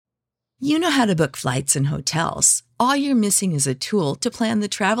You know how to book flights and hotels. All you're missing is a tool to plan the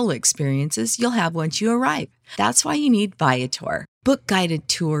travel experiences you'll have once you arrive. That's why you need Viator. Book guided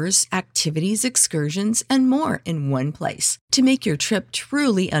tours, activities, excursions, and more in one place to make your trip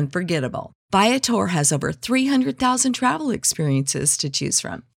truly unforgettable. Viator has over 300,000 travel experiences to choose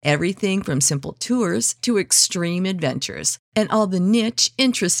from. Everything from simple tours to extreme adventures and all the niche,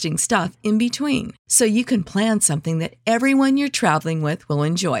 interesting stuff in between. So you can plan something that everyone you're traveling with will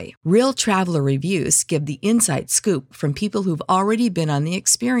enjoy. Real traveler reviews give the inside scoop from people who've already been on the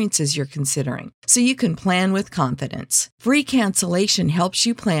experiences you're considering. So you can plan with confidence. Free cancellation helps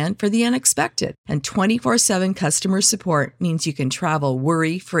you plan for the unexpected. And 24/7 customer support means you can travel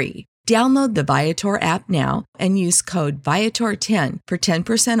worry-free. Download the Viator app now and use code Viator10 for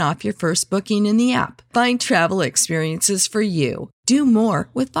 10% off your first booking in the app. Find travel experiences for you. Do more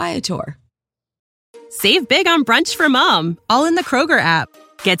with Viator. Save big on brunch for mom, all in the Kroger app.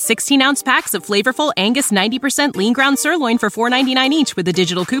 Get 16-ounce packs of flavorful Angus 90% lean ground sirloin for $4.99 each with a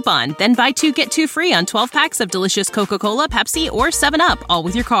digital coupon. Then buy 2, get 2 free on 12 packs of delicious Coca-Cola, Pepsi, or 7-Up, all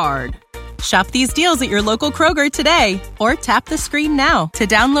with your card. Shop these deals at your local Kroger today, or tap the screen now to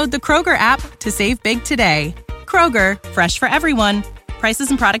download the Kroger app to save big today. Kroger, fresh for everyone. Prices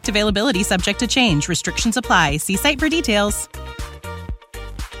and product availability subject to change. Restrictions apply. See site for details.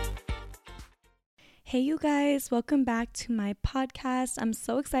 Hey you guys, welcome back to my podcast. I'm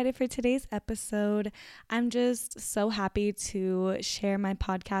so excited for today's episode. I'm just so happy to share my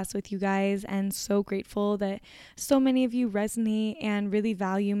podcast with you guys and so grateful that so many of you resonate and really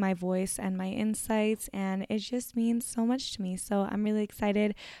value my voice and my insights, and it just means so much to me. So I'm really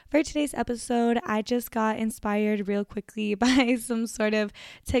excited for today's episode. I just got inspired real quickly by some sort of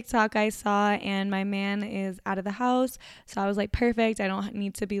TikTok I saw, and my man is out of the house, so I was like, perfect. I don't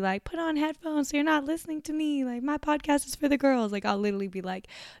need to be like, put on headphones so you're not listening to me, like my podcast is for the girls. Like I'll literally be like,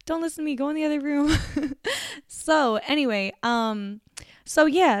 don't listen to me, go in the other room. So anyway,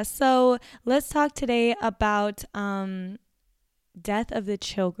 so let's talk today about death of the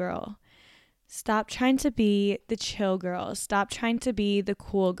chill girl. Stop trying to be the chill girl. Stop trying to be the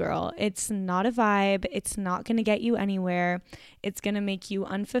cool girl. It's not a vibe. It's not going to get you anywhere. It's going to make you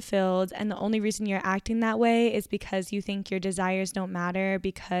unfulfilled. And the only reason you're acting that way is because you think your desires don't matter,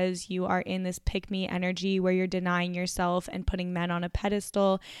 because you are in this pick-me energy where you're denying yourself and putting men on a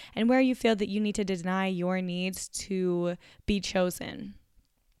pedestal, and where you feel that you need to deny your needs to be chosen,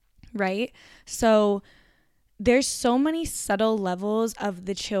 right? So there's so many subtle levels of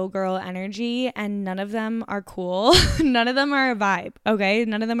the chill girl energy, and none of them are cool. None of them are a vibe, okay?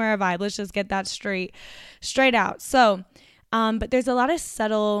 None of them are a vibe. Let's just get that straight out. So, but there's a lot of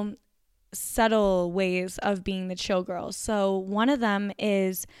subtle ways of being the chill girl. So one of them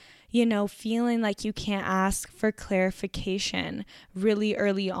is, feeling like you can't ask for clarification really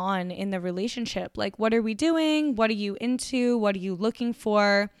early on in the relationship. Like, what are we doing? What are you into? What are you looking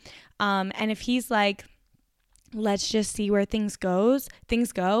for? And if he's like, let's just see where things go,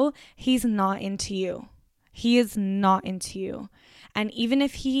 he's not into you. He is not into you. And even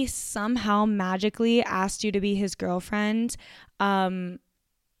if he somehow magically asked you to be his girlfriend,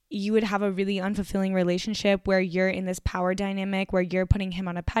 you would have a really unfulfilling relationship where you're in this power dynamic, where you're putting him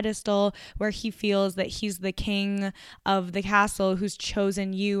on a pedestal, where he feels that he's the king of the castle who's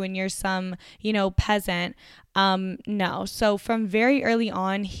chosen you and you're some, peasant. No. So from very early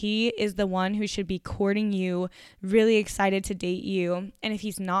on, he is the one who should be courting you, really excited to date you. And if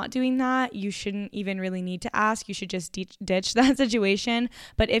he's not doing that, you shouldn't even really need to ask. You should just ditch that situation.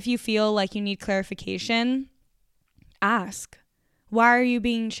 But if you feel like you need clarification, ask. Why are you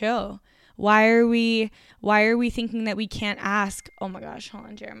being chill? Why are we thinking that we can't ask? Oh my gosh, hold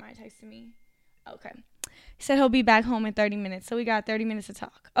on, Jeremiah texted me. Okay. He said he'll be back home in 30 minutes. So we got 30 minutes to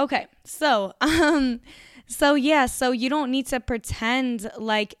talk. Okay. So you don't need to pretend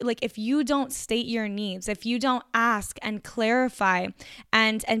like if you don't state your needs, if you don't ask and clarify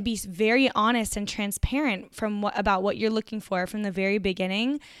and be very honest and transparent about what you're looking for from the very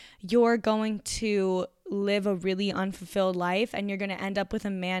beginning, you're going to live a really unfulfilled life, and you're going to end up with a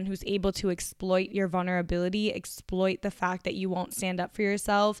man who's able to exploit your vulnerability, exploit the fact that you won't stand up for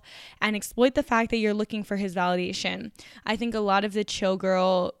yourself, and exploit the fact that you're looking for his validation. I think a lot of the chill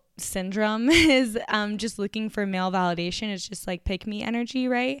girl syndrome is just looking for male validation. It's just like pick me energy,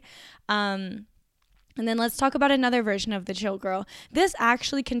 right? And then let's talk about another version of the chill girl. This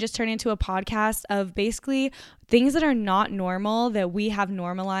actually can just turn into a podcast of basically things that are not normal that we have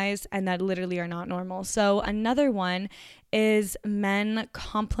normalized and that literally are not normal. So another one is men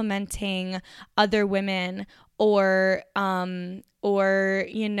complimenting other women or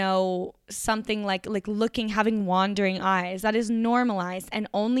you know, something like looking, having wandering eyes. That is normalized, and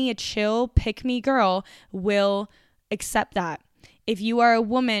only a chill pick me girl will accept that. If you are a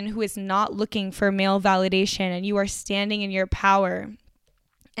woman who is not looking for male validation, and you are standing in your power,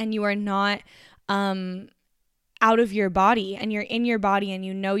 and you are not out of your body, and you're in your body, and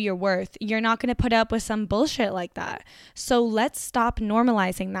you know your worth, you're not going to put up with some bullshit like that. So let's stop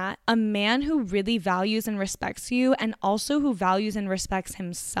normalizing that. A man who really values and respects you, and also who values and respects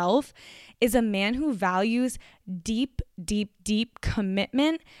himself, is a man who values deep, deep, deep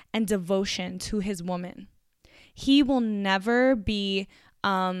commitment and devotion to his woman. He will never be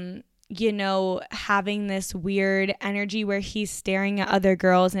you know, having this weird energy where he's staring at other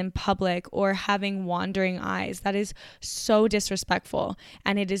girls in public or having wandering eyes. That is so disrespectful,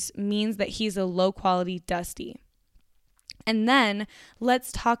 and it means that he's a low quality dusty. And then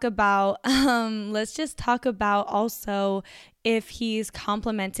let's talk about also if he's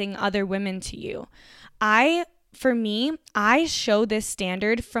complimenting other women to you. For me, I show this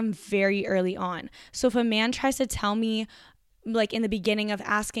standard from very early on. So if a man tries to tell me, like in the beginning of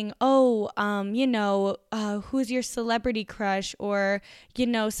asking, you know, who's your celebrity crush, or, you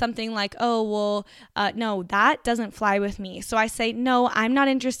know, something like, no, that doesn't fly with me. So I say, no, I'm not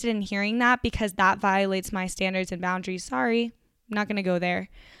interested in hearing that, because that violates my standards and boundaries. Sorry, I'm not going to go there.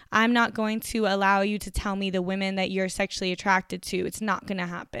 I'm not going to allow you to tell me the women that you're sexually attracted to. It's not going to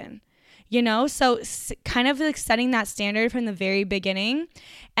happen. You know, so kind of like setting that standard from the very beginning.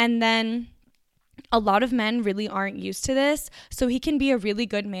 And then a lot of men really aren't used to this. So he can be a really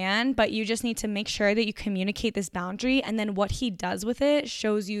good man, but you just need to make sure that you communicate this boundary, and then what he does with it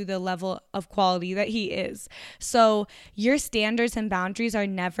shows you the level of quality that he is. So your standards and boundaries are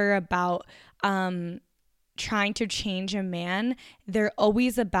never about trying to change a man. They're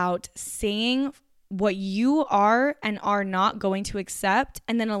always about saying what you are and are not going to accept,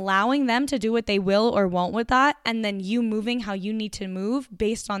 and then allowing them to do what they will or won't with that, and then you moving how you need to move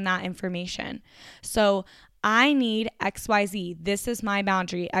based on that information. So I need XYZ. This is my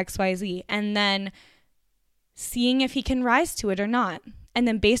boundary, XYZ. And then seeing if he can rise to it or not. And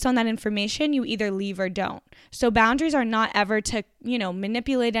then based on that information, you either leave or don't. So boundaries are not ever to, you know,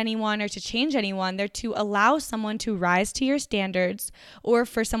 manipulate anyone or to change anyone. They're to allow someone to rise to your standards, or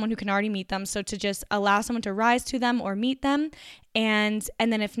for someone who can already meet them. So to just allow someone to rise to them or meet them. And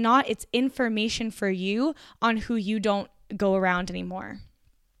then if not, it's information for you on who you don't go around anymore.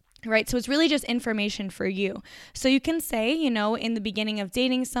 Right? So it's really just information for you. So you can say, you know, in the beginning of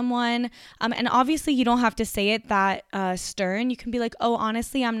dating someone, and obviously you don't have to say it that stern. You can be like, oh,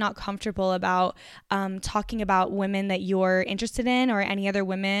 honestly, I'm not comfortable about talking about women that you're interested in, or any other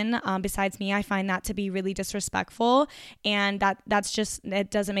women besides me. I find that to be really disrespectful, and that's just,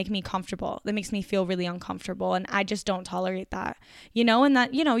 it doesn't make me comfortable. That makes me feel really uncomfortable, and I just don't tolerate that. You know, and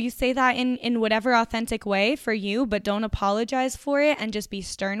that, you know, you say that in whatever authentic way for you, but don't apologize for it, and just be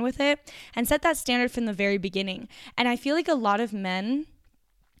stern with it, and set that standard from the very beginning. And I feel like a lot of men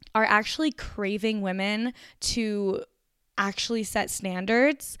are actually craving women to actually set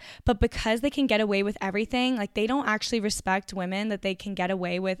standards, but because they can get away with everything, like they don't actually respect women that they can get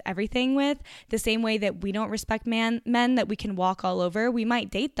away with everything with, the same way that we don't respect men that we can walk all over. We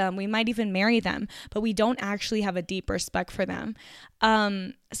might date them, we might even marry them, but we don't actually have a deep respect for them.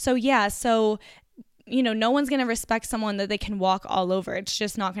 So you know, no one's going to respect someone that they can walk all over. It's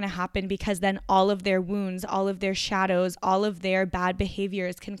just not going to happen, because then all of their wounds, all of their shadows, all of their bad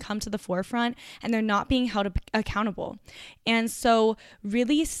behaviors can come to the forefront, and they're not being held accountable. And so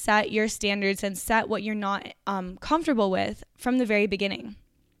really set your standards and set what you're not comfortable with from the very beginning.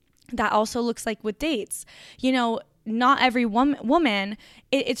 That also looks like with dates. You know, not every woman,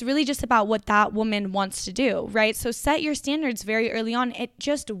 it's really just about what that woman wants to do, right? So set your standards very early on. It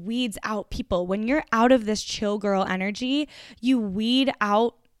just weeds out people. When you're out of this chill girl energy, you weed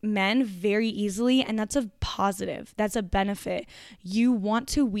out men very easily, and that's a positive. That's a benefit. You want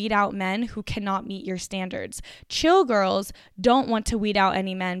to weed out men who cannot meet your standards. Chill girls don't want to weed out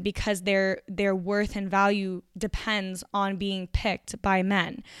any men, because their worth and value depends on being picked by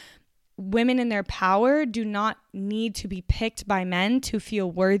men. Women in their power do not need to be picked by men to feel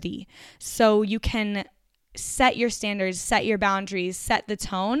worthy. So you can set your standards, set your boundaries, set the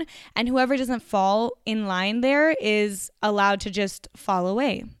tone, and whoever doesn't fall in line there is allowed to just fall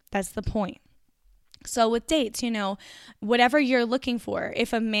away. That's the point. So with dates, you know, whatever you're looking for,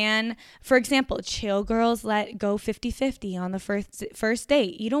 if a man, for example, chill girls let go 50-50 on the first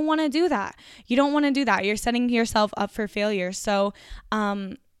date. You don't want to do that. You're setting yourself up for failure. So,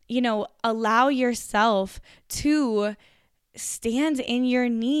 you know, allow yourself to stand in your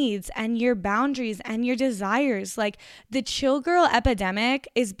needs and your boundaries and your desires. Like, the chill girl epidemic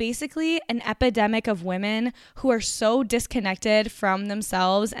is basically an epidemic of women who are so disconnected from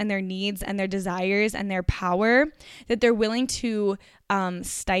themselves and their needs and their desires and their power that they're willing to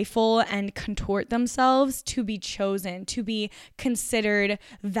stifle and contort themselves to be chosen, to be considered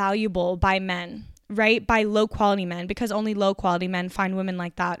valuable by men, right? By low quality men, because only low quality men find women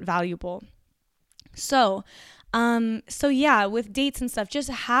like that valuable. So yeah, with dates and stuff, just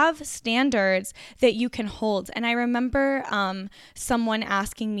have standards that you can hold. And I remember someone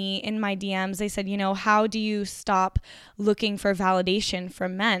asking me in my DMs, they said, how do you stop looking for validation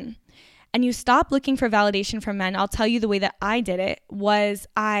from men? And you stop looking for validation from men. I'll tell you the way that I did it was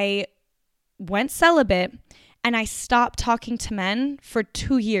I went celibate and I stopped talking to men for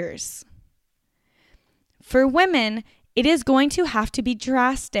 2 years. For women, it is going to have to be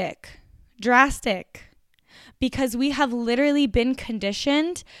drastic. Because we have literally been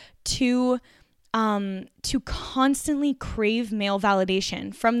conditioned to constantly crave male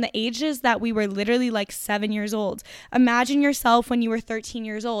validation from the ages that we were literally like 7 years old. Imagine yourself when you were 13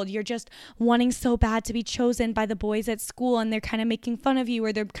 years old. You're just wanting so bad to be chosen by the boys at school, and they're kind of making fun of you,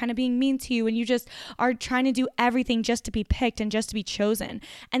 or they're kind of being mean to you, and you just are trying to do everything just to be picked and just to be chosen.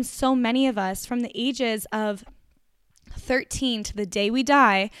 And so many of us from the ages of 13 to the day we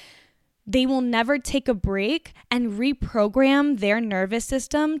die, they will never take a break and reprogram their nervous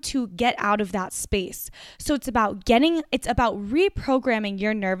system to get out of that space. So it's about reprogramming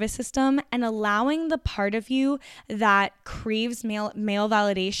your nervous system and allowing the part of you that craves male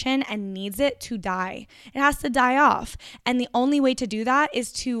validation and needs it to die. It has to die off. And the only way to do that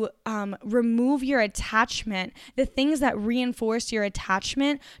is to remove your attachment, the things that reinforce your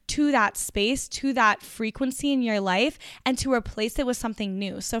attachment to that space, to that frequency in your life, and to replace it with something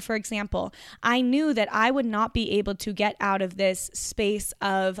new. So for example, I knew that I would not be able to get out of this space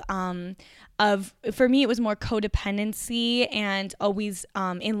of for me, it was more codependency and always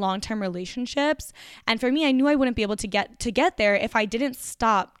in long-term relationships. And for me, I knew I wouldn't be able to get there if I didn't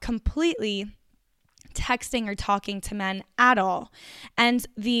stop completely texting or talking to men at all. And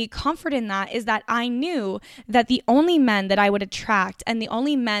the comfort in that is that I knew that the only men that I would attract and the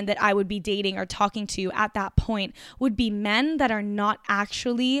only men that I would be dating or talking to at that point would be men that are not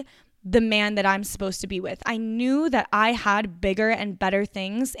actually the man that I'm supposed to be with. I knew that I had bigger and better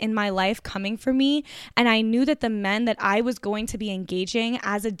things in my life coming for me. And I knew that the men that I was going to be engaging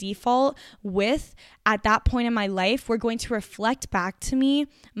as a default with at that point in my life were going to reflect back to me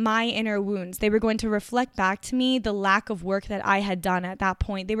my inner wounds. They were going to reflect back to me the lack of work that I had done at that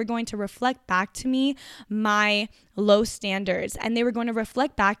point. They were going to reflect back to me my low standards. And they were going to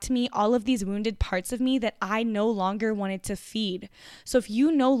reflect back to me all of these wounded parts of me that I no longer wanted to feed. So if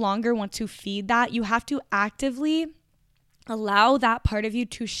you no longer want to feed that, you have to actively allow that part of you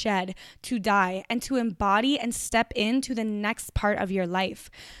to shed, to die, and to embody and step into the next part of your life.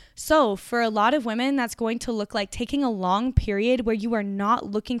 So for a lot of women, that's going to look like taking a long period where you are not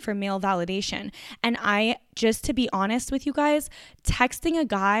looking for male validation. And just to be honest with you guys, texting a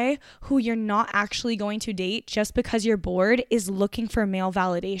guy who you're not actually going to date just because you're bored is looking for male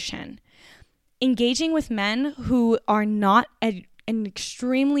validation. Engaging with men who are not an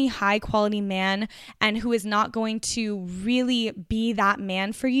extremely high quality man and who is not going to really be that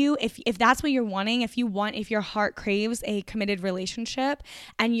man for you, if that's what you're wanting, if your heart craves a committed relationship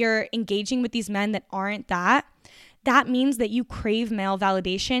and you're engaging with these men that aren't that means that you crave male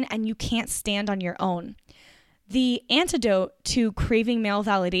validation and you can't stand on your own. The antidote to craving male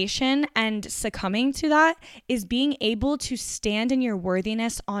validation and succumbing to that is being able to stand in your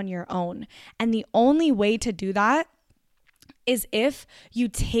worthiness on your own. And the only way to do that is if you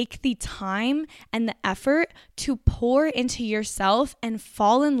take the time and the effort to pour into yourself and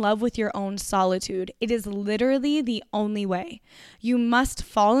fall in love with your own solitude. It is literally the only way. You must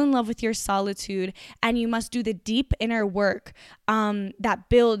fall in love with your solitude, and you must do the deep inner work that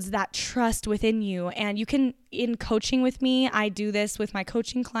builds that trust within you. And you can, in coaching with me, I do this with my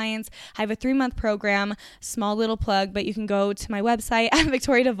coaching clients. I have a 3-month program, small little plug, but you can go to my website at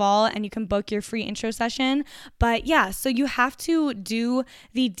Victoria Duvall and you can book your free intro session. But yeah, so you have to do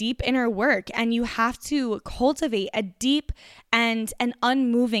the deep inner work, and you have to cultivate a deep and an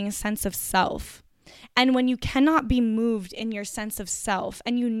unmoving sense of self. And when you cannot be moved in your sense of self,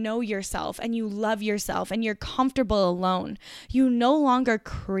 and you know yourself and you love yourself and you're comfortable alone, you no longer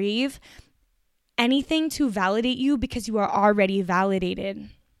crave anything to validate you because you are already validated.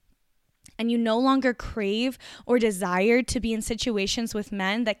 And you no longer crave or desire to be in situations with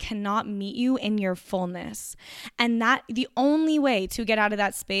men that cannot meet you in your fullness. And that the only way to get out of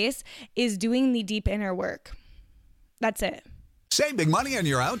that space is doing the deep inner work. That's it. Save big money on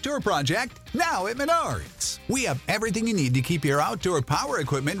your outdoor project now at Menards. We have everything you need to keep your outdoor power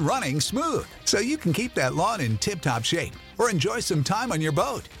equipment running smooth so you can keep that lawn in tip-top shape or enjoy some time on your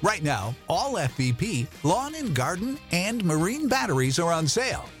boat. Right now, all FVP, lawn and garden, and marine batteries are on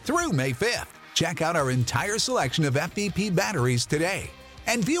sale through May 5th. Check out our entire selection of FVP batteries today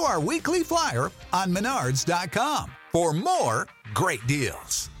and view our weekly flyer on Menards.com for more great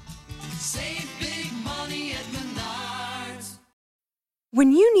deals. Save big money at Menards.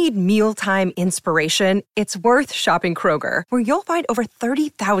 When you need mealtime inspiration, it's worth shopping Kroger, where you'll find over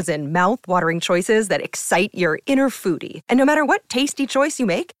 30,000 mouth-watering choices that excite your inner foodie. And no matter what tasty choice you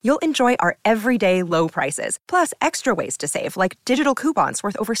make, you'll enjoy our everyday low prices, plus extra ways to save, like digital coupons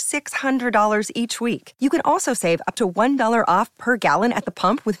worth over $600 each week. You can also save up to $1 off per gallon at the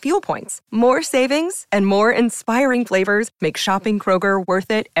pump with fuel points. More savings and more inspiring flavors make shopping Kroger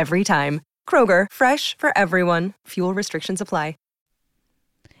worth it every time. Kroger, fresh for everyone. Fuel restrictions apply.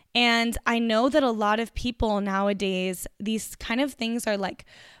 And I know that a lot of people nowadays, these kind of things are like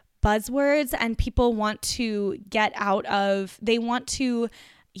buzzwords, and people want to get out of, they want to,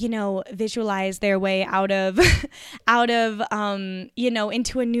 visualize their way out of, into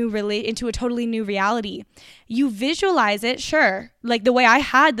a totally new reality. You visualize it, sure, like the way I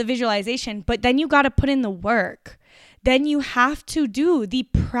had the visualization, but then you got to put in the work. Then you have to do the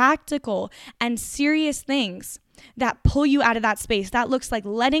practical and serious things that pull you out of that space. That looks like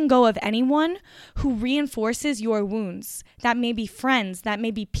letting go of anyone who reinforces your wounds. That may be friends, that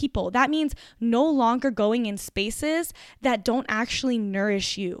may be people. That means no longer going in spaces that don't actually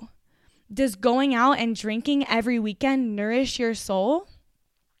nourish you. Does going out and drinking every weekend nourish your soul?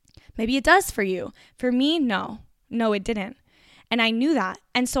 Maybe it does for you. For me, no, it didn't. And I knew that.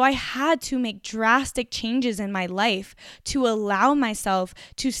 And so I had to make drastic changes in my life to allow myself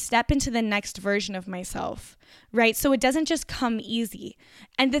to step into the next version of myself, right? So it doesn't just come easy.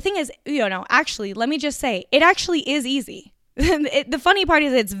 And the thing is, actually, let me just say, it actually is easy. The funny part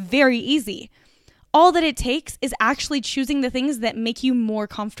is it's very easy. All that it takes is actually choosing the things that make you more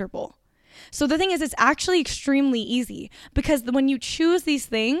comfortable. So the thing is, it's actually extremely easy, because when you choose these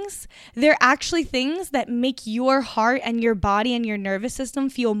things, they're actually things that make your heart and your body and your nervous system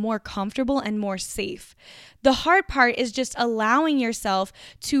feel more comfortable and more safe. The hard part is just allowing yourself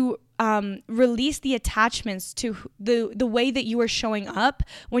to release the attachments to the way that you were showing up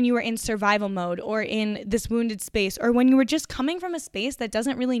when you were in survival mode or in this wounded space, or when you were just coming from a space that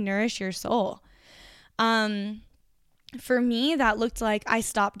doesn't really nourish your soul. For me, that looked like I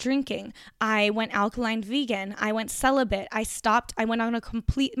stopped drinking. I went alkaline vegan. I went celibate. I went on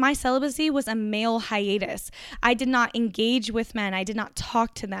my celibacy was a male hiatus. I did not engage with men. I did not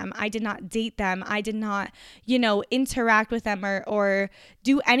talk to them. I did not date them. I did not, interact with them or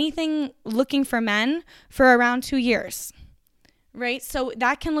do anything looking for men for around 2 years. Right? So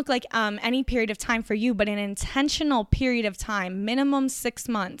that can look like any period of time for you, but an intentional period of time, minimum 6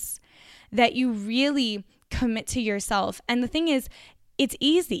 months, that you really commit to yourself. And the thing is, it's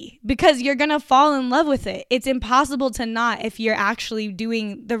easy because you're going to fall in love with it. It's impossible to not if you're actually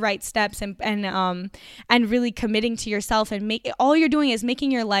doing the right steps and really committing to yourself, and all you're doing is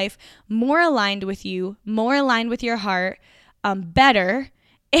making your life more aligned with you, more aligned with your heart, better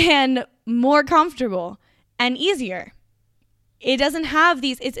and more comfortable and easier. It doesn't have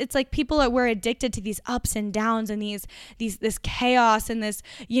these, it's like we're addicted to these ups and downs and this chaos and this,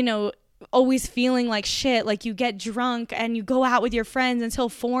 always feeling like shit. Like you get drunk and you go out with your friends until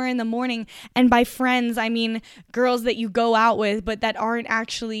 4 a.m. And by friends, I mean girls that you go out with, but that aren't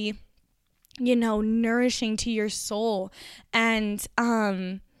actually, nourishing to your soul. And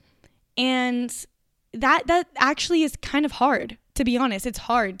that actually is kind of hard. To be honest, it's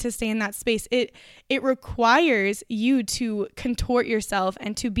hard to stay in that space. It requires you to contort yourself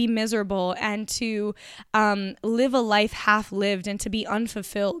and to be miserable and to live a life half lived and to be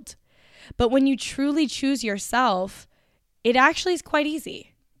unfulfilled. But when you truly choose yourself, it actually is quite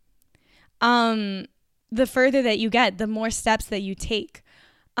easy. The further that you get, the more steps that you take.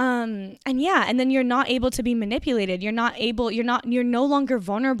 And then you're not able to be manipulated. You're no longer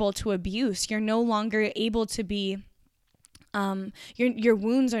vulnerable to abuse. You're no longer able to be your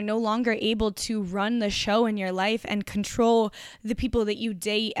wounds are no longer able to run the show in your life and control the people that you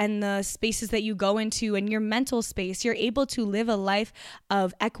date and the spaces that you go into and your mental space. You're able to live a life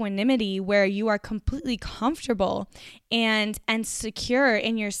of equanimity where you are completely comfortable and secure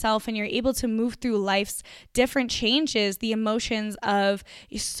in yourself, and you're able to move through life's different changes, the emotions of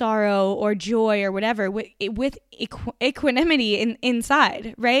sorrow or joy or whatever with equanimity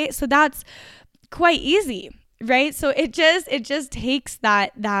inside, right? So that's quite easy. right? So it just takes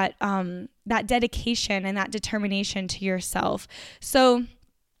that dedication and that determination to yourself. So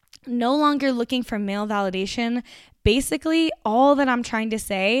no longer looking for male validation. Basically, all that I'm trying to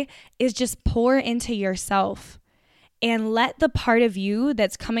say is just pour into yourself and let the part of you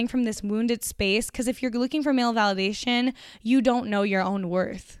that's coming from this wounded space, because if you're looking for male validation, you don't know your own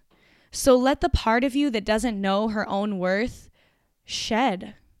worth. So let the part of you that doesn't know her own worth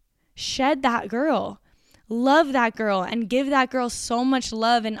shed that girl. Love that girl and give that girl so much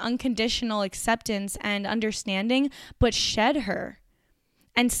love and unconditional acceptance and understanding, but shed her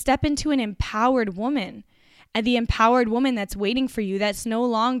and step into an empowered woman. And the empowered woman that's waiting for you, that's no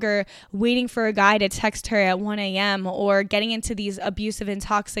longer waiting for a guy to text her at 1 a.m. or getting into these abusive and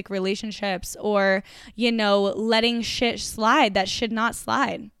toxic relationships or, letting shit slide that should not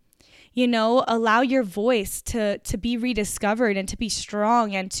slide. Allow your voice to be rediscovered and to be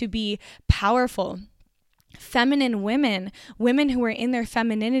strong and to be powerful. Feminine women who are in their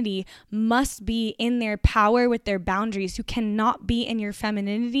femininity must be in their power with their boundaries. You cannot be in your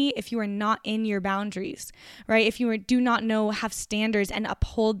femininity if you are not in your boundaries, right? If you do not have standards and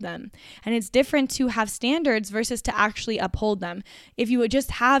uphold them. And it's different to have standards versus to actually uphold them. If you would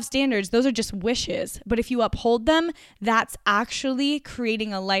just have standards, those are just wishes. But if you uphold them, that's actually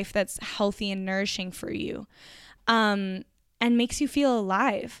creating a life that's healthy and nourishing for you. And makes you feel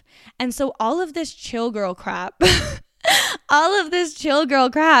alive. And so all of this chill girl crap,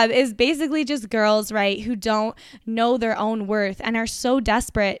 is basically just girls, right, who don't know their own worth and are so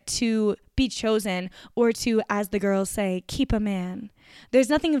desperate to be chosen or to, as the girls say, keep a man. There's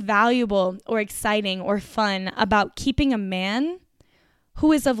nothing valuable or exciting or fun about keeping a man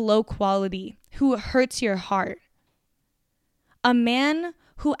who is of low quality, who hurts your heart. A man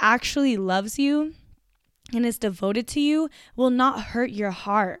who actually loves you and is devoted to you will not hurt your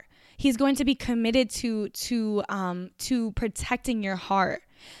heart. He's going to be committed to protecting your heart.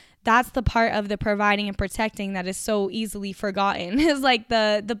 That's the part of the providing and protecting that is so easily forgotten. It's like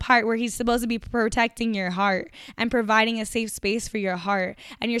the part where he's supposed to be protecting your heart and providing a safe space for your heart.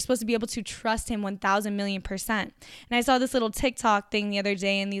 And you're supposed to be able to trust him 1,000,000,000%. And I saw this little TikTok thing the other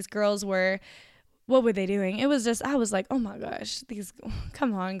day, and these girls were, what were they doing? It was just, I was like, oh my gosh,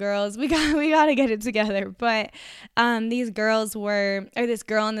 come on, girls, we got to get it together. But these girls this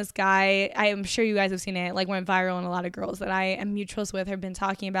girl and this guy, I am sure you guys have seen it, like went viral, and a lot of girls that I am mutuals with have been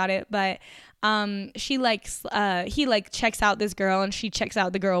talking about it. But he checks out this girl and she checks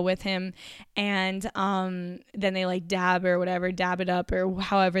out the girl with him, and then they like dab or whatever, dab it up, or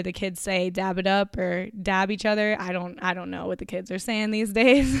however the kids say, dab it up or dab each other. I don't know what the kids are saying these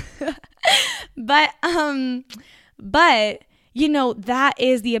days. But that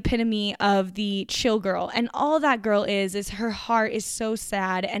is the epitome of the chill girl. And all that girl is her heart is so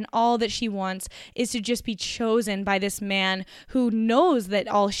sad, and all that she wants is to just be chosen by this man who knows that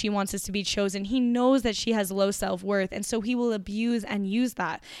all she wants is to be chosen. He knows that she has low self-worth, and so he will abuse and use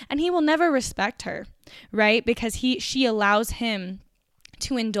that. And he will never respect her, right? Because she allows him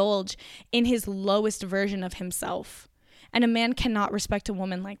to indulge in his lowest version of himself. And a man cannot respect a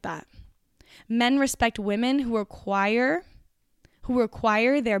woman like that. Men respect women who require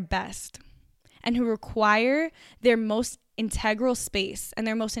their best and who require their most integral space and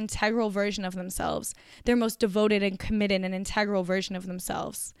their most integral version of themselves, their most devoted and committed and integral version of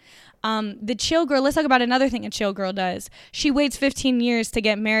themselves. The chill girl, let's talk about another thing a chill girl does. She waits 15 years to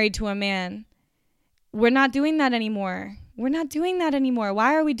get married to a man. We're not doing that anymore.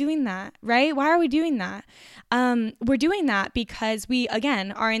 Why are we doing that, right? Why are we doing that? We're doing that because we,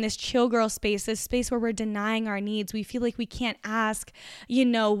 again, are in this chill girl space, this space where we're denying our needs. We feel like we can't ask,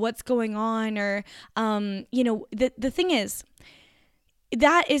 what's going on, or, the thing is,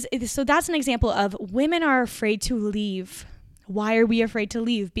 that's an example of women are afraid to leave. Why are we afraid to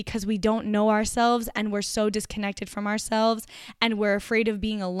leave? Because we don't know ourselves, and we're so disconnected from ourselves, and we're afraid of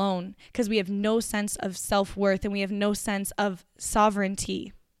being alone because we have no sense of self-worth and we have no sense of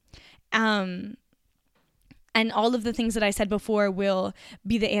sovereignty. And all of the things that I said before will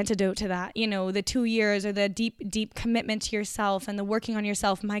be the antidote to that. The 2 years, or the deep commitment to yourself, and the working on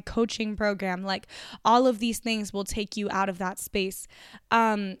yourself, my coaching program, like all of these things will take you out of that space.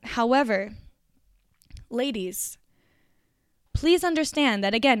 However, ladies, please understand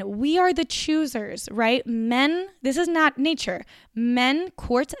that, again, we are the choosers, right? Men, this is not nature. Men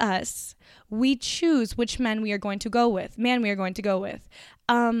court us. We choose which man we are going to go with.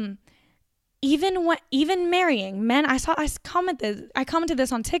 Even marrying men, I commented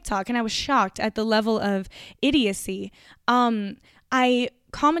this on TikTok, and I was shocked at the level of idiocy. I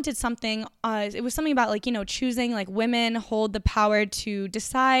commented something. It was something about like, choosing, like women hold the power to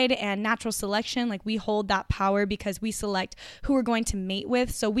decide, and natural selection, like we hold that power because we select who we're going to mate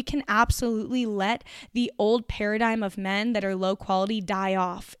with. So we can absolutely let the old paradigm of men that are low quality die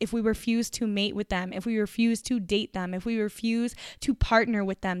off if we refuse to mate with them, if we refuse to date them, if we refuse to partner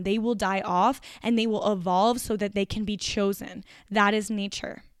with them. They will die off and they will evolve so that they can be chosen. That is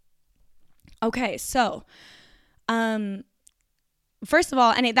nature. Okay, so first of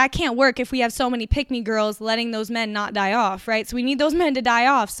all, and that can't work if we have so many pick-me girls letting those men not die off, right? So we need those men to die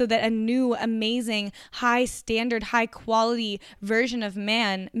off so that a new, amazing, high standard, high quality version of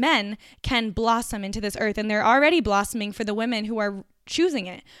men can blossom into this earth. And they're already blossoming for the women who are choosing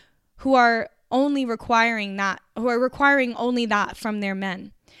it, who are only requiring only that from their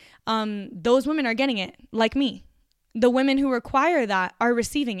men. Those women are getting it, like me. The women who require that are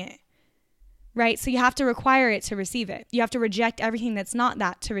receiving it. Right? So you have to require it to receive it. You have to reject everything that's not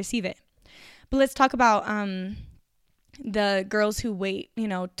that to receive it. But let's talk about the girls who wait,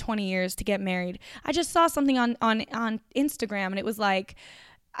 20 years to get married. I just saw something on Instagram, and it was like,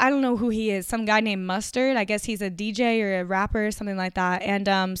 I don't know who he is, some guy named Mustard. I guess he's a DJ or a rapper or something like that. And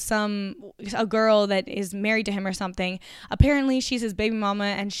a girl that is married to him or something. Apparently she's his baby mama,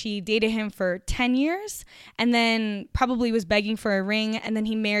 and she dated him for 10 years and then probably was begging for a ring, and then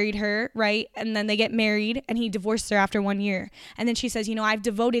he married her, right? And then they get married and he divorced her after 1 year. And then she says, I've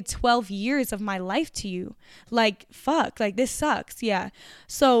devoted 12 years of my life to you. Like, fuck, like this sucks. Yeah.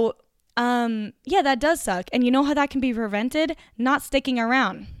 So yeah, that does suck. And you know how that can be prevented? Not sticking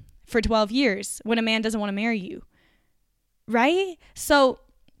around for 12 years when a man doesn't want to marry you, right? So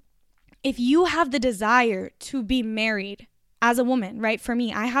if you have the desire to be married as a woman, right? For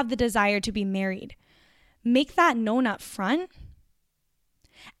me, I have the desire to be married. Make that known up front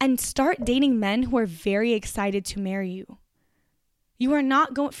and start dating men who are very excited to marry you. You are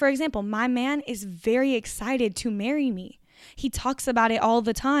not going, for example, my man is very excited to marry me. He talks about it all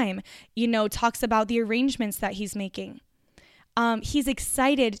the time, talks about the arrangements that he's making. He's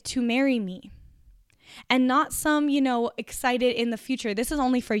excited to marry me. And not some, excited in the future. This is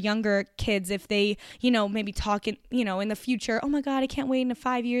only for younger kids if they, maybe talk in the future. Oh my God, I can't wait in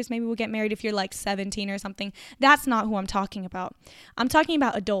 5 years. Maybe we'll get married if you're like 17 or something. That's not who I'm talking about. I'm talking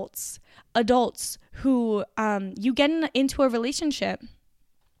about adults who you get into a relationship.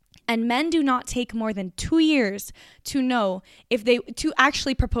 And men do not take more than 2 years to know to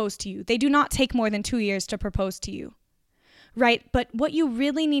actually propose to you. They do not take more than 2 years to propose to you, right? But what you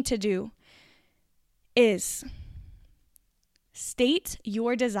really need to do is state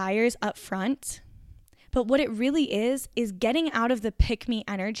your desires up front. But what it really is getting out of the pick-me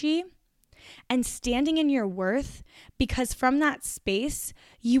energy and standing in your worth, because from that space,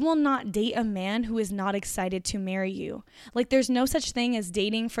 you will not date a man who is not excited to marry you. Like, there's no such thing as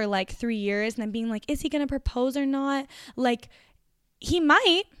dating for like 3 years and then being like, is he going to propose or not? Like, he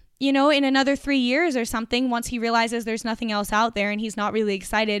might, in another 3 years or something, once he realizes there's nothing else out there and he's not really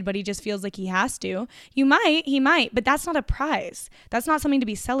excited, but he just feels like he has to. He might, but that's not a prize. That's not something to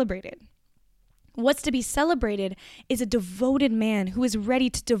be celebrated. What's to be celebrated is a devoted man who is ready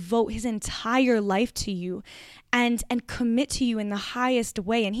to devote his entire life to you and commit to you in the highest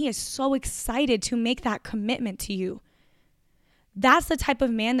way. And he is so excited to make that commitment to you. That's the type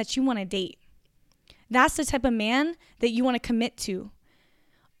of man that you want to date. That's the type of man that you want to commit to.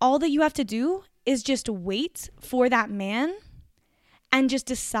 All that you have to do is just wait for that man and just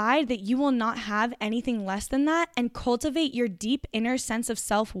decide that you will not have anything less than that, and cultivate your deep inner sense of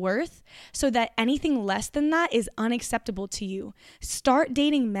self-worth so that anything less than that is unacceptable to you. Start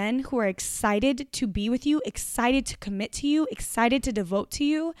dating men who are excited to be with you, excited to commit to you, excited to devote to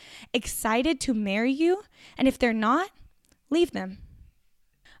you, excited to marry you. And if they're not, leave them.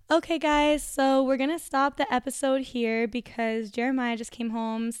 Okay, guys, so we're going to stop the episode here because Jeremiah just came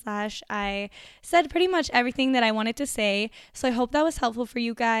home / I said pretty much everything that I wanted to say. So I hope that was helpful for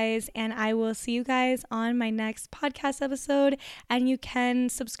you guys, and I will see you guys on my next podcast episode. And you can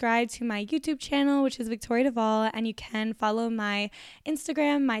subscribe to my YouTube channel, which is Victoria Duvall, and you can follow my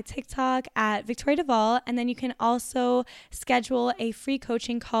Instagram, my TikTok at Victoria Duvall. And then you can also schedule a free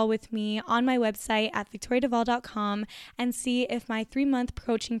coaching call with me on my website at victoriaduvall.com and see if my 3-month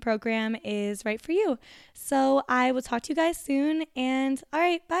coaching program is right for you. So I will talk to you guys soon, and all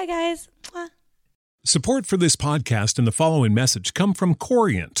right, bye guys. Mwah. Support for this podcast and the following message come from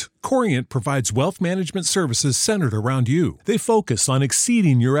Corient. Corient provides wealth management services centered around you. They focus on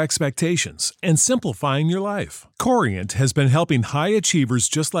exceeding your expectations and simplifying your life. Corient has been helping high achievers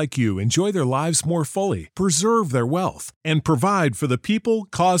just like you enjoy their lives more fully, preserve their wealth, and provide for the people,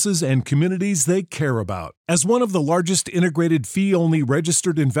 causes, and communities they care about. As one of the largest integrated fee-only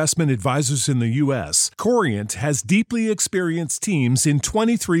registered investment advisors in the U.S., Corient has deeply experienced teams in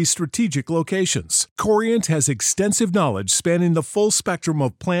 23 strategic locations. Corient has extensive knowledge spanning the full spectrum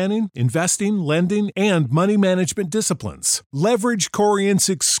of planning, investing, lending, and money management disciplines. Leverage Corient's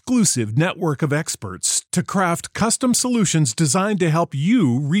exclusive network of experts to craft custom solutions designed to help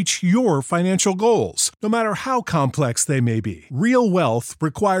you reach your financial goals, no matter how complex they may be. Real wealth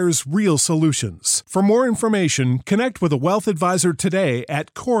requires real solutions. For more information, connect with a wealth advisor today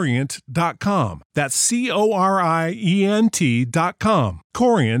at Corient.com. That's Corient.com.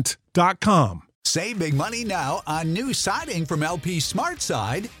 Corient.com. Save big money now on new siding from LP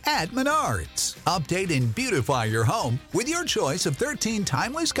SmartSide at Menards. Update and beautify your home with your choice of 13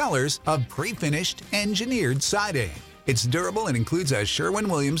 timeless colors of pre-finished engineered siding. It's durable and includes a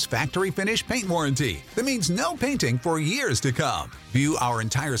Sherwin-Williams factory finish paint warranty that means no painting for years to come. View our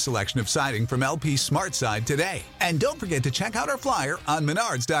entire selection of siding from LP SmartSide today. And don't forget to check out our flyer on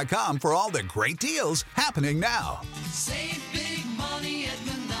Menards.com for all the great deals happening now. Save big